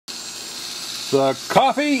The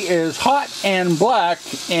coffee is hot and black,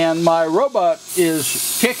 and my robot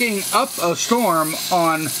is kicking up a storm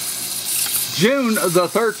on June the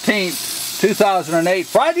 13th, 2008.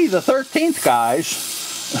 Friday the 13th, guys.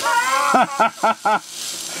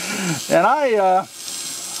 And I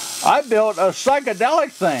built a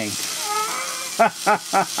psychedelic thing.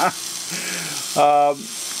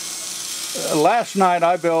 Last night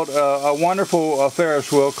I built a wonderful Ferris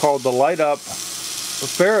wheel called the Light Up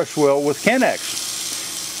Ferris wheel with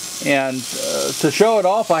K'NEX, and to show it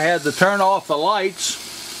off I had to turn off the lights,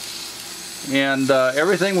 and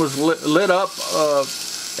everything was lit up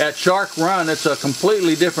at Shark Run. It's a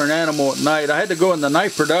completely different animal at night. I had to go in the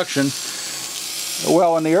night production.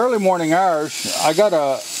 Well, in the early morning hours I got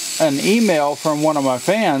an email from one of my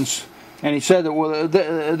fans, and he said that, well,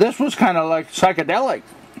 this was kind of like psychedelic,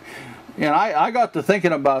 and I got to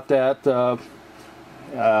thinking about that.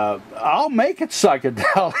 I'll make it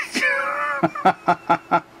psychedelic.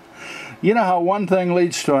 You know how one thing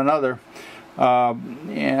leads to another,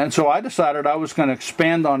 and so I decided I was going to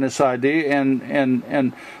expand on this idea,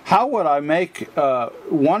 and how would I make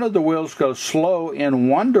one of the wheels go slow in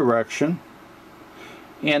one direction,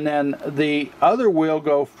 and then the other wheel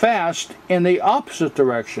go fast in the opposite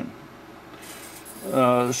direction.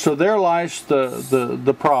 So there lies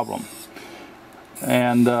the problem.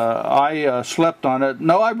 And I slept on it.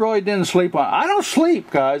 No, I really didn't sleep on it. I don't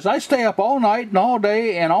sleep, guys. I stay up all night and all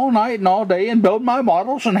day and all night and all day and build my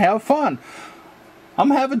models and have fun.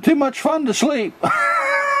 I'm having too much fun to sleep.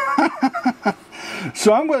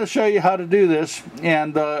 So I'm going to show you how to do this,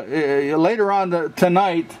 and later on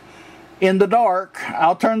tonight, in the dark,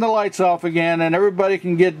 I'll turn the lights off again and everybody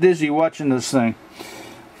can get dizzy watching this thing.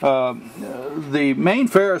 The main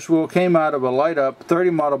Ferris wheel came out of a Light Up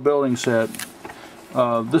 30 model building set.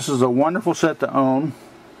 This is a wonderful set to own,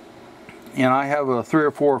 and I have 3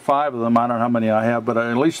 or 4 or 5 of them. I don't know how many I have, but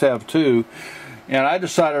I at least have 2, and I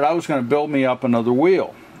decided I was going to build me up another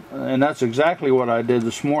wheel, and that's exactly what I did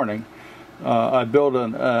this morning. I built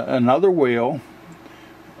another wheel,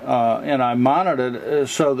 and I mounted it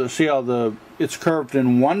so that, see how it's curved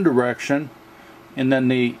in one direction, and then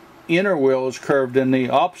the inner wheel is curved in the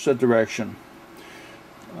opposite direction.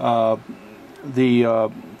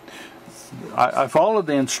 I followed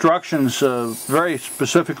the instructions very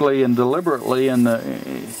specifically and deliberately in the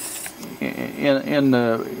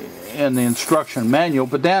instruction manual,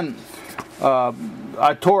 but then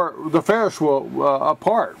I tore the Ferris wheel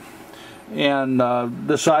apart and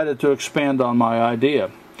decided to expand on my idea.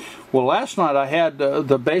 Well, last night I had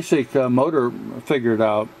the basic motor figured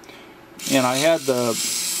out, and I had the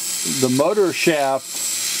motor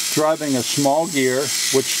shaft driving a small gear,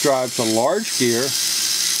 which drives a large gear.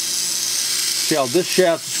 See how this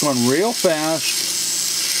shaft is going real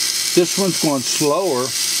fast, this one's going slower,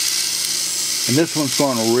 and this one's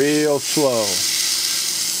going real slow.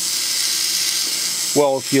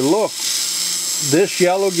 Well, if you look, this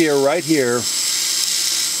yellow gear right here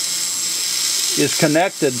is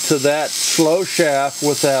connected to that slow shaft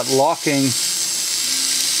with that locking,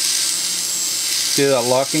 see that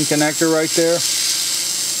locking connector right there?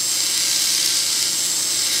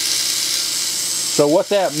 So what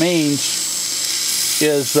that means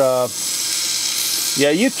is, yeah,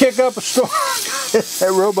 you kick up a storm.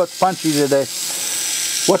 That robot's punchy today.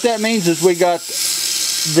 What that means is we got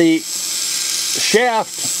the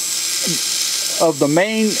shaft of the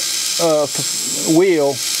main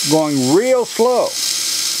wheel going real slow.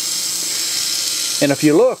 And if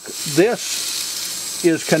you look, this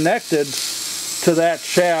is connected to that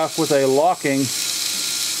shaft with a locking.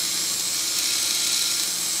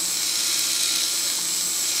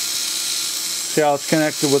 See how it's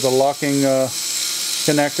connected with a locking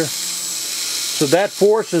connector? So that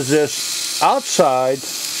forces this outside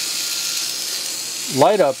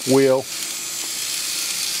Light Up wheel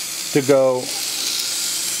to go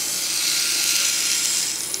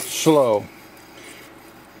slow.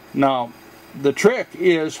 Now, the trick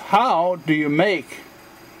is, how do you make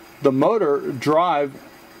the motor drive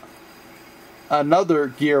another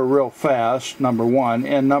gear real fast, number one,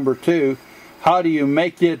 and number two, how do you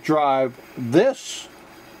make it drive this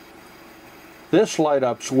Light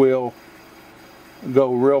Up's wheel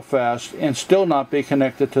go real fast and still not be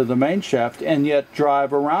connected to the main shaft, and yet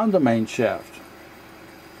drive around the main shaft?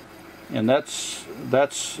 And that's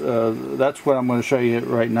what I'm going to show you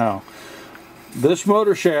right now. This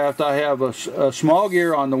motor shaft, I have a small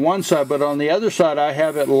gear on the one side, but on the other side I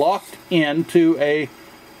have it locked into a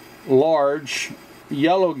large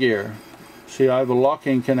yellow gear. See, I have a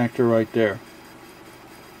locking connector right there.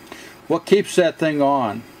 What keeps that thing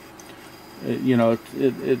on? You know,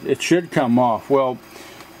 it should come off. Well,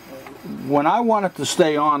 when I want it to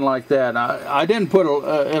stay on like that, I didn't put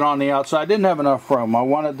it on the outside. I didn't have enough room. I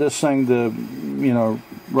wanted this thing to, you know,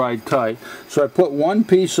 ride tight. So I put one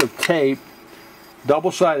piece of tape,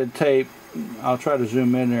 double-sided tape. I'll try to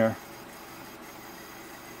zoom in there.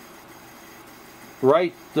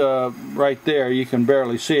 Right there, you can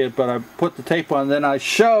barely see it, but I put the tape on, then I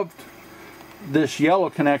shoved this yellow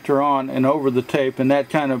connector on and over the tape, and that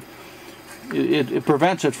kind of, it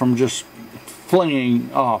prevents it from just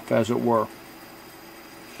flinging off, as it were.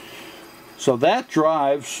 So that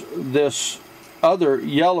drives this other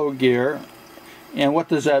yellow gear, and what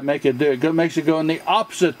does that make it do? It makes it go in the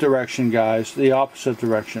opposite direction, guys, the opposite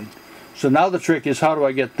direction. So now the trick is, how do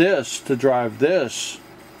I get this to drive this?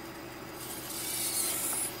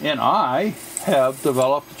 And I have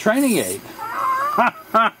developed a training aid.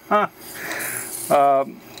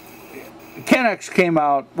 K'NEX came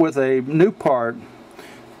out with a new part.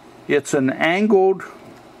 It's an angled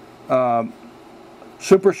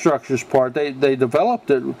superstructures part. They developed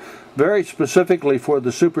it very specifically for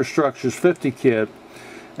the Superstructures 50 kit,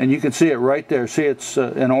 and you can see it right there. See, it's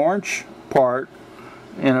an orange part,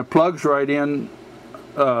 and it plugs right in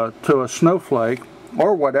to a snowflake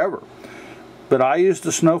or whatever. But I used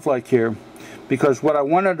a snowflake here because what I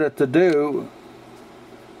wanted it to do,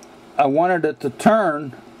 I wanted it to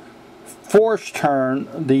turn, force turn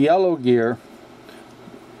the yellow gear.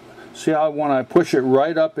 See how when I push it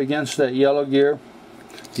right up against that yellow gear,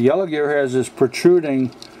 the yellow gear has this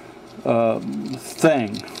protruding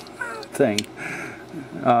thing.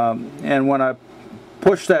 And when I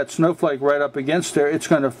push that snowflake right up against there, it's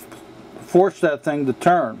going to force that thing to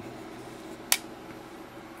turn.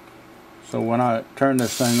 So when I turn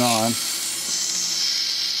this thing on,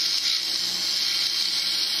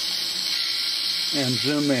 and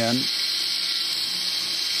zoom in,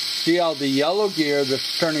 see how the yellow gear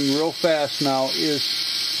that's turning real fast now is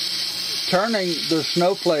turning the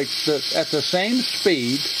snowflakes at the same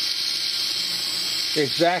speed,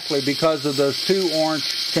 exactly because of those two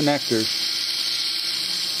orange connectors.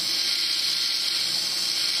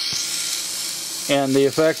 And the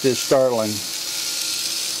effect is startling.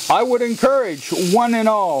 I would encourage one and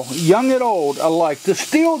all, young and old alike, to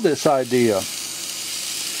steal this idea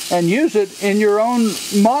and use it in your own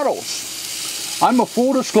models. I'm a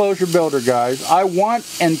full disclosure builder, guys. I want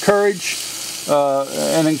and encourage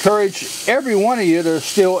every one of you to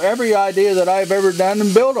steal every idea that I've ever done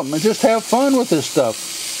and build them and just have fun with this stuff.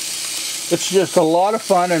 It's just a lot of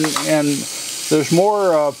fun, and there's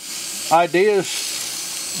more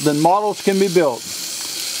ideas than models can be built.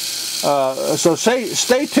 So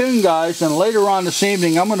stay tuned, guys, and later on this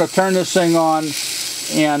evening I'm going to turn this thing on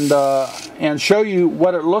and show you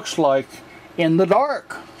what it looks like in the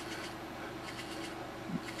dark.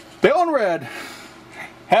 Bill and Red,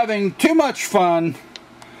 having too much fun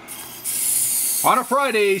on a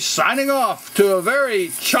Friday, signing off to a very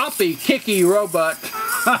choppy, kicky robot.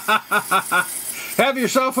 Have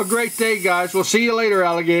yourself a great day, guys. We'll see you later,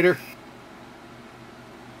 alligator.